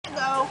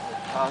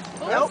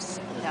Nope.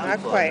 No, Not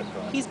quite.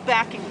 he's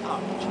backing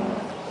up.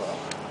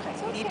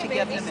 Okay, you need to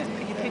get this.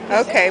 Could you pick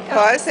this Okay, up?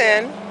 pause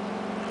in.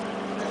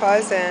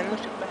 Pause in. Push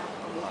it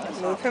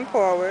back. Move him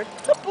forward.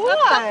 Good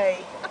boy.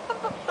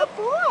 Good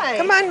boy.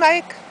 Come on,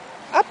 Mike.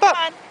 Up, Come up.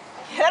 on.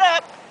 Get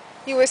up.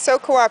 You were so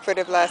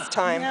cooperative last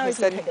time. Now He he's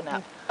said, picking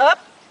up. Up,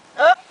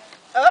 up,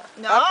 up.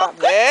 No, up, up.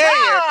 good There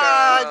you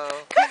job. go.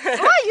 Good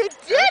boy, you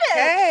did it.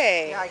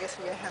 Okay. Yeah, I guess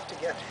we have to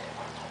get.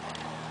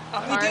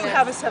 We do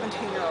have a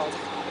 17-year-old.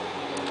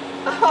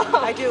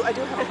 I do have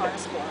a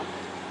harness for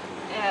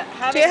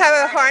him. Do you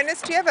have a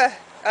harness? Do you have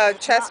a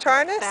chest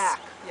harness? Back.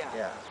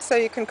 Yeah. So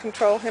you can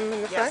control him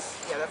in the front?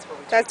 Yes. Yeah, that's what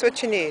we. That's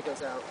what you need.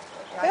 Goes out.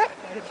 Yep.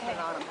 I didn't put it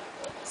on him.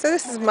 So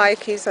this is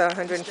Mike. He's a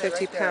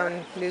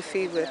 150-pound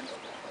newfie with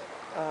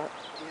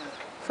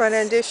front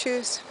end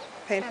issues,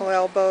 painful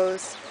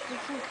elbows. We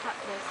can cut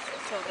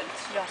this so that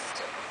it's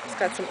just... He's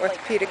got some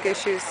orthopedic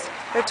issues.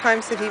 There are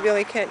times that he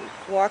really can't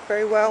walk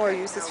very well or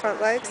use his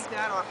front legs. Take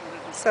that off and we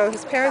can So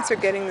his parents are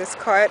getting this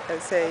cart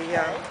as a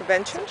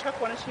prevention.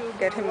 Chuck, why don't you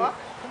Get him walk?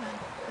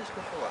 Let's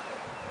go for a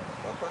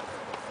walk.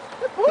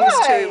 Good boy.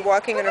 used to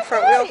walking in a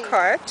front wheel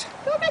cart.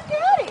 Go back,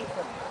 Daddy.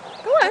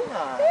 Go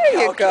on. There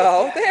you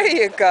go. There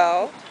you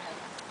go.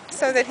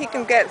 So that he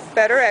can get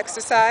better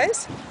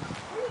exercise.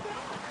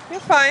 You're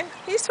fine.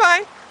 He's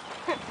fine.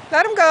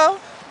 Let him go.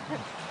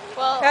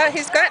 Well, Yeah,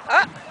 he's going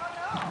up.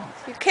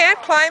 You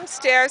can't climb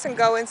stairs and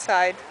go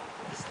inside.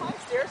 Climb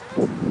stairs?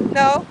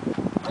 No.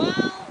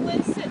 well,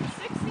 with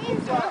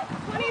 60s or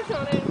 20s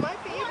on it, it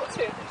might be able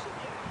to.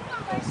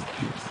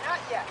 Not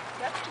yet.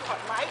 That's too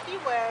hard. Might be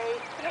way.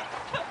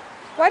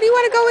 Why do you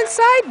want to go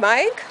inside,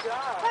 Mike?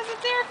 Because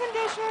it's air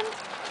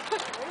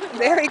conditioned.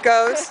 There he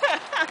goes.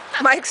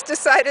 Mike's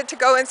decided to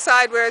go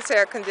inside where it's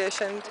air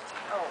conditioned.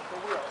 Oh, the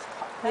wheels.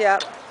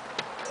 Yep.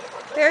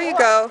 There you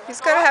go.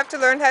 He's going to have to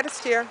learn how to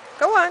steer.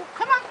 Go on.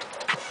 Come on.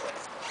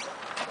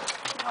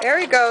 There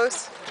he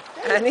goes.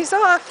 And he's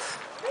off.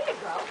 There you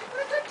go.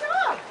 What a good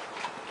dog.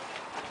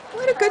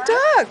 What a good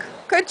dog.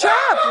 Good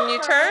job. And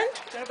you turned.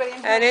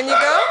 And in you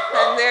go.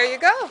 And there you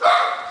go.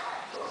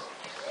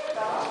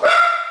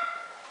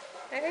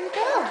 There you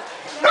go.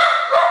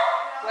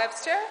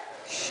 Webster?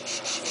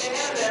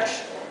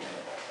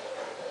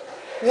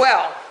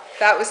 Well,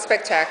 that was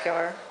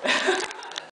spectacular.